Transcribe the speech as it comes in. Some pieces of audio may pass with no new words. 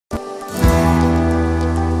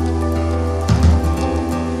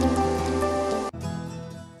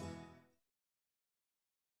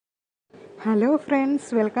Hello friends,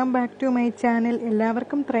 welcome back to my channel.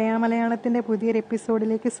 എല്ലാവർക്കും മലയാളത്തിൻ്റെ പുതിയൊരു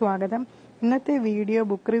എപ്പിസോഡിലേക്ക് സ്വാഗതം. ഇന്നത്തെ വീഡിയോ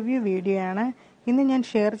ബുക്ക് റിവ്യൂ വീഡിയോ ആണ്. ഇന്ന് ഞാൻ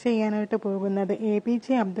ഷെയർ ചെയ്യാനായിട്ട് പോകുന്നത് A.P.J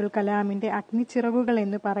അബ്ദുൽ കലാമിൻ്റെ അഗ്നിച്ചിറകുകൾ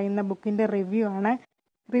എന്ന് പറയുന്ന ബുക്കിൻ്റെ റിവ്യൂ ആണ്.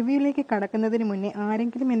 റിവ്യൂയിലേക്ക് കടക്കുന്നതിന് മുന്നേ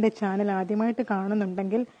ആരെങ്കിലും എൻ്റെ ചാനൽ ആദ്യമായിട്ട്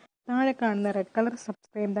കാണുന്നുണ്ടെങ്കിൽ താഴെ കാണുന്ന red colour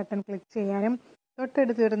subscribe button click ചെയ്യാനും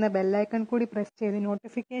തൊട്ടടുത്ത് വരുന്ന ബെല്ലൈക്കൺ കൂടി പ്രസ് ചെയ്ത്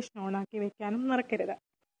നോട്ടിഫിക്കേഷൻ ഓൺ ആക്കി വെക്കാനും മറക്കരുത്.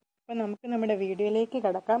 അപ്പോൾ നമുക്ക് നമ്മുടെ വീഡിയോയിലേക്ക്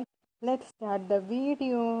കടക്കാം. Let's start the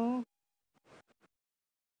video.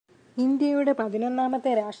 ഇന്ത്യയുടെ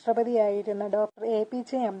 11ാമത്തെ രാഷ്ട്രപതിയായിരുന്ന ഡോക്ടർ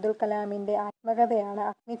A.P.J അബ്ദുൽ കലാമിൻ്റെ ആത്മകഥയാണ്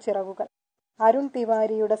അഗ്നിച്ചിറകുകൾ. അരുൺ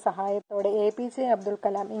തിവാരിയുടെ സഹായത്തോടെ A.P.J അബ്ദുൽ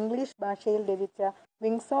കലാം ഇംഗ്ലീഷ് ഭാഷയിൽ രചിച്ച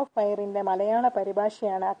വിങ്സ് ഓഫ് ഫയറിൻ്റെ മലയാള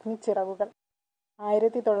പരിഭാഷയാണ് അഗ്നിച്ചിറകുകൾ.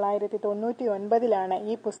 1999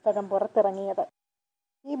 ഈ പുസ്തകം പുറത്തിറങ്ങിയത്.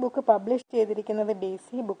 ഈ ബുക്ക് പബ്ലിഷ് ചെയ്തിരിക്കുന്നത് DC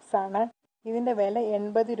ബുക്സ് ആണ്. ഇതിൻ്റെ വില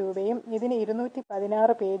 80 രൂപയും ഇതിന്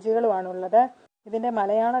 216 പേജുകളുമാണുള്ളത്. ഇതിൻ്റെ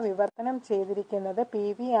മലയാള വിവർത്തനം ചെയ്തിരിക്കുന്നത്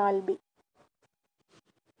PV ആൽബി.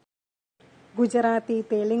 ഗുജറാത്തി,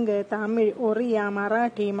 തെലുങ്ക്, തമിഴ്, ഒറിയ,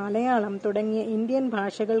 മറാഠി, മലയാളം തുടങ്ങിയ ഇന്ത്യൻ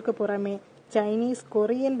ഭാഷകൾക്ക് പുറമെ ചൈനീസ്,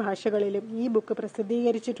 കൊറിയൻ ഭാഷകളിലും ഈ ബുക്ക്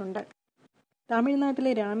പ്രസിദ്ധീകരിച്ചിട്ടുണ്ട്.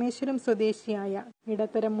 തമിഴ്നാട്ടിലെ രാമേശ്വരം സ്വദേശിയായ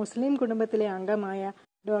ഇടത്തരം മുസ്ലിം കുടുംബത്തിലെ അംഗമായ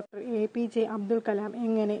ഡോക്ടർ A.P.J അബ്ദുൽ കലാം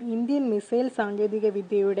എങ്ങനെ ഇന്ത്യൻ മിസൈൽ സാങ്കേതിക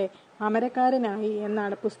വിദ്യയുടെ അമരക്കാരനായി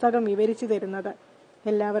എന്നാണ് പുസ്തകം വിവരിച്ചു തരുന്നത്.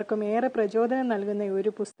 എല്ലാവർക്കും ഏറെ പ്രചോദനം നൽകുന്ന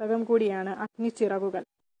ഒരു പുസ്തകം കൂടിയാണ് അഗ്നിച്ചിറകുകൾ.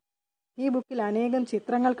 ഈ ബുക്കിൽ അനേകം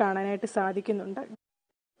ചിത്രങ്ങൾ കാണാനായിട്ട് സാധിക്കുന്നുണ്ട്.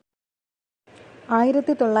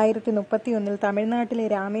 1931 തമിഴ്നാട്ടിലെ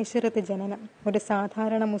രാമേശ്വരത്ത് ജനനം. ഒരു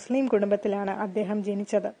സാധാരണ മുസ്ലിം കുടുംബത്തിലാണ് അദ്ദേഹം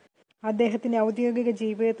ജനിച്ചത്. അദ്ദേഹത്തിൻ്റെ ഔദ്യോഗിക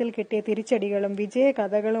ജീവിതത്തിൽ കിട്ടിയ തിരിച്ചടികളും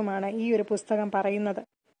വിജയകഥകളുമാണ് ഈ ഒരു പുസ്തകം പറയുന്നത്.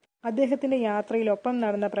 അദ്ദേഹത്തിൻ്റെ യാത്രയിൽ ഒപ്പം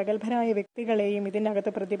നടന്ന പ്രഗത്ഭരായ വ്യക്തികളെയും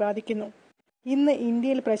ഇതിനകത്ത് പ്രതിപാദിക്കുന്നു. ഇന്ന്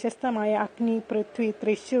ഇന്ത്യയിൽ പ്രശസ്തമായ അഗ്നി, പൃഥ്വി,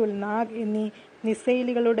 ത്രിശൂൽ, നാഗ് എന്നീ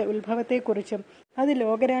മിസൈലുകളുടെ ഉത്ഭവത്തെക്കുറിച്ചും അത്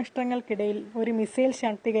ലോകരാഷ്ട്രങ്ങൾക്കിടയിൽ ഒരു മിസൈൽ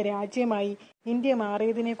ശാക്തിക രാജ്യമായി ഇന്ത്യ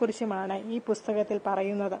മാറിയതിനെക്കുറിച്ചുമാണ് ഈ പുസ്തകത്തിൽ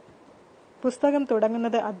പറയുന്നത്. പുസ്തകം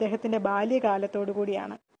തുടങ്ങുന്നത് അദ്ദേഹത്തിൻ്റെ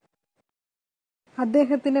ബാല്യകാലത്തോടുകൂടിയാണ്.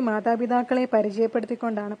 അദ്ദേഹത്തിൻ്റെ മാതാപിതാക്കളെ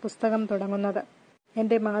പരിചയപ്പെടുത്തിക്കൊണ്ടാണ് പുസ്തകം തുടങ്ങുന്നത്.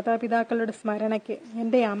 എൻ്റെ മാതാപിതാക്കളുടെ സ്മരണയ്ക്ക്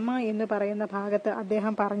എൻ്റെ അമ്മ എന്ന് പറയുന്ന ഭാഗത്ത്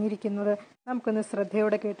അദ്ദേഹം പറഞ്ഞിരിക്കുന്നത് നമുക്കൊന്ന്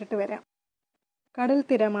ശ്രദ്ധയോടെ കേട്ടിട്ട് വരാം. കടൽ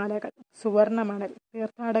തിരമാലകൾ, സുവർണമണൽ,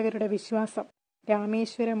 തീർത്ഥാടകരുടെ വിശ്വാസം,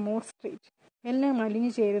 രാമേശ്വരം മോർ സ്ട്രീറ്റ് എല്ലാം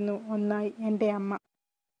അലിഞ്ഞു ചേരുന്നു ഒന്നായി എൻ്റെ അമ്മ.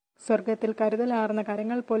 സ്വർഗത്തിൽ കരുതലാർന്ന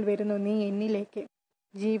കരങ്ങൾ പോൽ വരുന്നു നീ എന്നിലേക്ക്.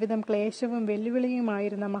 ജീവിതം ക്ലേശവും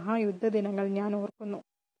വെല്ലുവിളിയുമായിരുന്ന മഹായുദ്ധ ദിനങ്ങൾ ഞാൻ ഓർക്കുന്നു.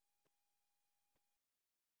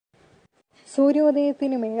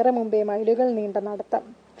 സൂര്യോദയത്തിനുമേറെ മുമ്പേ മൈലുകൾ നീണ്ട നടത്തം.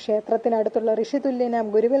 ക്ഷേത്രത്തിനടുത്തുള്ള ഋഷിതുല്യനാം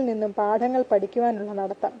ഗുരുവിൽ നിന്നും പാഠങ്ങൾ പഠിക്കുവാനുള്ള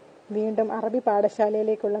നടത്തം. വീണ്ടും അറബി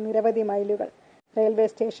പാഠശാലയിലേക്കുള്ള നിരവധി മൈലുകൾ. റെയിൽവേ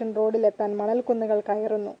സ്റ്റേഷൻ റോഡിലെത്താൻ മണൽക്കുന്നുകൾ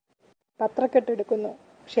കയറുന്നു. പത്രക്കെട്ടെടുക്കുന്നു.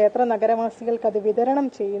 ക്ഷേത്ര നഗരവാസികൾക്ക് അത് വിതരണം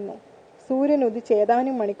ചെയ്യുന്നു. സൂര്യൻ ഉദിച്ച്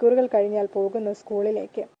ഏതാനും മണിക്കൂറുകൾ കഴിഞ്ഞാൽ പോകുന്നു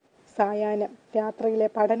സ്കൂളിലേക്ക്. സായാഹ്നം, രാത്രിയിലെ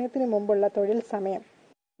പഠനത്തിനു മുമ്പുള്ള തൊഴിൽ സമയം.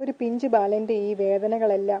 ഒരു പിഞ്ചു ബാലൻ്റെ ഈ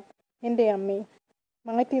വേദനകളെല്ലാം എൻ്റെ അമ്മേ,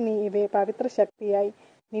 മാറ്റി നീ ഇവയെ പവിത്ര ശക്തിയായി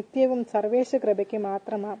നിത്യവും സർവേശ കൃപയ്ക്ക്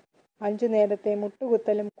മാത്രമാം 5 നേരത്തെ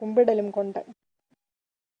മുട്ടുകുത്തലും കുമ്പിടലും കൊണ്ട്.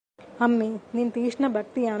 അമ്മേ, നിൻ തീഷ്ണ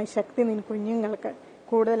ഭക്തിയാണ് ശക്തി നിൻ കുഞ്ഞുങ്ങൾക്ക്.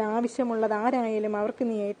 കൂടുതൽ ആവശ്യമുള്ളത് ആരായാലും അവർക്ക്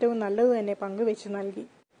നീ ഏറ്റവും നല്ലത് തന്നെ പങ്കുവെച്ചു നൽകി.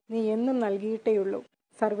 നീ എന്നും നൽകിയിട്ടേയുള്ളൂ.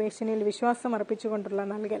 സർവേശനിൽ വിശ്വാസം അർപ്പിച്ചുകൊണ്ടുള്ള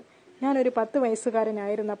നൽകൽ. ഞാനൊരു 10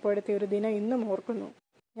 വയസ്സുകാരനായിരുന്നപ്പോഴത്തെ ഒരു ദിനം ഇന്നും ഓർക്കുന്നു.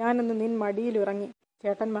 ഞാനൊന്ന് നിൻ മടിയിലുറങ്ങി.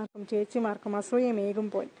 ചേട്ടന്മാർക്കും ചേച്ചിമാർക്കും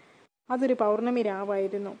അസൂയമേകുമ്പോൾ. അതൊരു പൗർണമി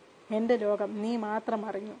രാവായിരുന്നു. എൻ്റെ ലോകം നീ മാത്രം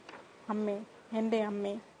അറിഞ്ഞു. അമ്മേ, എൻ്റെ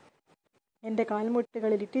അമ്മേ. എൻ്റെ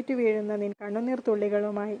കാൽമുട്ടുകളിൽ ഇറ്റിറ്റു വീഴുന്ന നിൻ കണ്ണുനീർ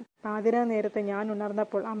തുള്ളികളുമായി പാതിരാ നേരത്തെ ഞാൻ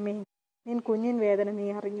ഉണർന്നപ്പോൾ അമ്മേ, നിൻ കുഞ്ഞിൻ വേദന നീ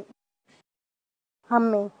അറിഞ്ഞു.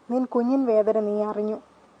 അമ്മേ, നിൻ കുഞ്ഞിൻ വേദന നീ അറിഞ്ഞു.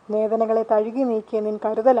 വേദനകളെ തഴുകി നീക്കിയ നിൻ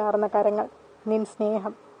കരുതലാർന്ന കരങ്ങൾ, നിൻ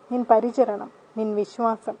സ്നേഹം, നിൻ പരിചരണം, നിൻ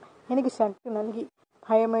വിശ്വാസം എനിക്ക് ശക്തി നൽകി.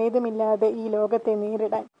 ഭയമേതുമില്ലാതെ ഈ ലോകത്തെ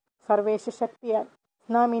നേരിടാൻ സർവേശ ശക്തിയാൽ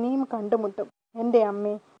നാം ഇനിയും കണ്ടുമുട്ടും എൻ്റെ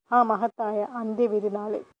അമ്മേ, ആ മഹത്തായ അന്ത്യവിധി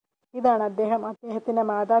നാളിൽ. ഇതാണ് അദ്ദേഹം അദ്ദേഹത്തിൻ്റെ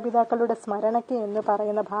മാതാപിതാക്കളുടെ സ്മരണയ്ക്ക് എന്ന്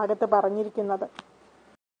പറയുന്ന ഭാഗത്ത് പറഞ്ഞിരിക്കുന്നത്.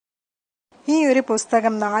 ഈ ഒരു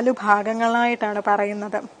പുസ്തകം 4 ഭാഗങ്ങളായിട്ടാണ്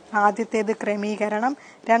പറയുന്നത്. ആദ്യത്തേത് ക്രമീകരണം,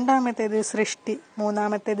 രണ്ടാമത്തേത് സൃഷ്ടി,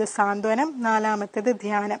 മൂന്നാമത്തേത് സാന്ത്വനം, നാലാമത്തേത്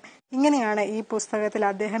ധ്യാനം. ഇങ്ങനെയാണ് ഈ പുസ്തകത്തിൽ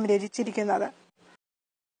അദ്ദേഹം രചിച്ചിരിക്കുന്നത്.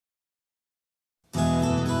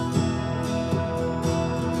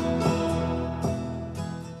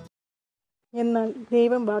 എന്നാൽ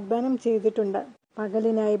ദൈവം വാഗ്ദാനം ചെയ്തിട്ടുണ്ട്.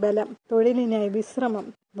 പകലിനായി ബലം, തൊഴിലിനായി വിശ്രമം,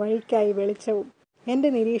 വഴിക്കായി വെളിച്ചവും. എൻ്റെ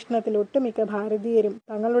നിരീക്ഷണത്തിൽ ഒട്ടുമിക്ക ഭാരതീയരും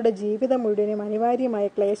തങ്ങളുടെ ജീവിതം മുഴുവനും അനിവാര്യമായ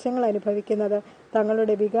ക്ലേശങ്ങൾ അനുഭവിക്കുന്നത്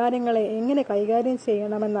തങ്ങളുടെ വികാരങ്ങളെ എങ്ങനെ കൈകാര്യം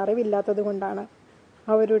ചെയ്യണമെന്നറിവില്ലാത്തതുകൊണ്ടാണ്.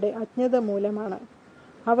 അവരുടെ അജ്ഞത മൂലമാണ്.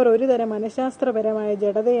 അവർ ഒരുതരം മനഃശാസ്ത്രപരമായ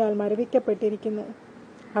ജഡതയാൽ മരവിക്കപ്പെട്ടിരിക്കുന്നു.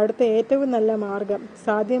 അടുത്ത ഏറ്റവും നല്ല മാർഗം,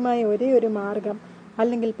 സാധ്യമായ ഒരേയൊരു മാർഗം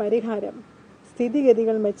അല്ലെങ്കിൽ പരിഹാരം,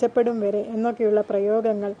 സ്ഥിതിഗതികൾ മെച്ചപ്പെടും വരെ എന്നൊക്കെയുള്ള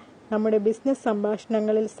പ്രയോഗങ്ങൾ നമ്മുടെ ബിസിനസ്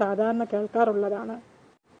സംഭാഷണങ്ങളിൽ സാധാരണ കേൾക്കാറുള്ളതാണ്.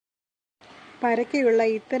 പരക്കെയുള്ള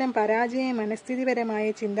ഇത്തരം പരാജയ മനസ്ഥിതിപരമായ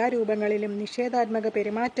ചിന്താരൂപങ്ങളിലും നിഷേധാത്മക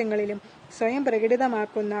പെരുമാറ്റങ്ങളിലും സ്വയം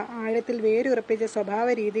പ്രകടിതമാക്കുന്ന ആഴത്തിൽ വേരുറപ്പിച്ച സ്വഭാവ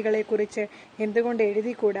രീതികളെക്കുറിച്ച് എന്തുകൊണ്ട്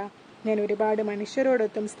എഴുതിക്കൂടാ? ഞാൻ ഒരുപാട്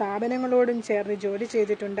മനുഷ്യരോടൊത്തും സ്ഥാപനങ്ങളോടും ചേർന്ന് ജോലി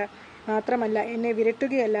ചെയ്തിട്ടുണ്ട്. മാത്രമല്ല, എന്നെ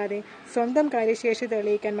വിരട്ടുകയല്ലാതെ സ്വന്തം കാര്യശേഷി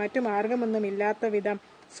തെളിയിക്കാൻ മറ്റു മാർഗമൊന്നുമില്ലാത്ത വിധം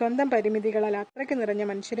സ്വന്തം പരിമിതികളാൽ അത്രയ്ക്ക് നിറഞ്ഞ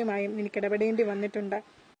മനുഷ്യരുമായും എനിക്കിടപെടേണ്ടി വന്നിട്ടുണ്ട്.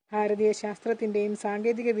 ഭാരതീയ ശാസ്ത്രത്തിൻ്റെയും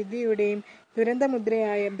സാങ്കേതിക വിദ്യയുടെയും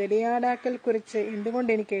ദുരന്തമുദ്രയായ ബലിയാടാക്കൽ കുറിച്ച് എന്തുകൊണ്ട്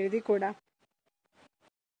എനിക്ക് എഴുതിക്കൂടാ?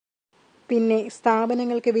 പിന്നെ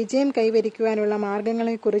സ്ഥാപനങ്ങൾക്ക് വിജയം കൈവരിക്കുവാനുള്ള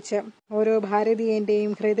മാർഗങ്ങളെക്കുറിച്ച് ഓരോ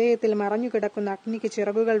ഭാരതീയൻ്റെയും ഹൃദയത്തിൽ മറഞ്ഞുകിടക്കുന്ന അഗ്നിക്ക്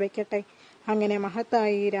ചിറകുകൾ വയ്ക്കട്ടെ. അങ്ങനെ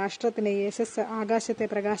മഹത്തായ ഈ രാഷ്ട്രത്തിൻ്റെ യശസ് ആകാശത്തെ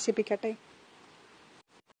പ്രകാശിപ്പിക്കട്ടെ.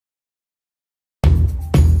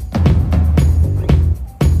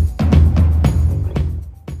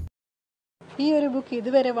 ഈ ഒരു ബുക്ക്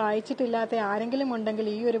ഇതുവരെ വായിച്ചിട്ടില്ലാത്ത ആരെങ്കിലും ഉണ്ടെങ്കിൽ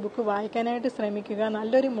ഈ ഒരു ബുക്ക് വായിക്കാനായിട്ട് ശ്രമിക്കുക.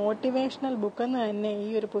 നല്ലൊരു മോട്ടിവേഷണൽ ബുക്കെന്ന് തന്നെ ഈ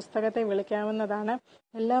ഒരു പുസ്തകത്തെ വിളിക്കാവുന്നതാണ്.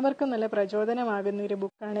 എല്ലാവർക്കും നല്ല പ്രചോദനമാകുന്ന ഒരു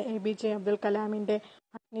ബുക്കാണ് A.P.J അബ്ദുൽ കലാമിൻ്റെ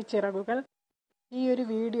അഗ്നിച്ചിറകുകൾ. ഈ ഒരു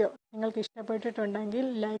വീഡിയോ നിങ്ങൾക്ക് ഇഷ്ടപ്പെട്ടിട്ടുണ്ടെങ്കിൽ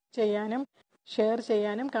ലൈക്ക് ചെയ്യാനും ഷെയർ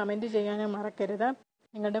ചെയ്യാനും കമൻറ്റ് ചെയ്യാനും മറക്കരുത്.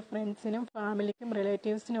 നിങ്ങളുടെ ഫ്രണ്ട്സിനും ഫാമിലിക്കും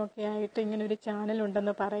റിലേറ്റീവ്സിനും ഒക്കെ ആയിട്ട് ഇങ്ങനൊരു ചാനൽ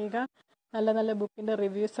ഉണ്ടെന്ന് പറയുക. നല്ല നല്ല ബുക്കിൻ്റെ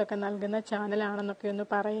റിവ്യൂസൊക്കെ നൽകുന്ന ചാനലാണെന്നൊക്കെ ഒന്ന്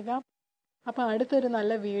പറയുക. അപ്പോൾ അടുത്തൊരു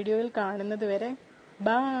നല്ല വീഡിയോയിൽ കാണുന്നത് വരെ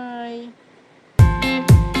ബായ്.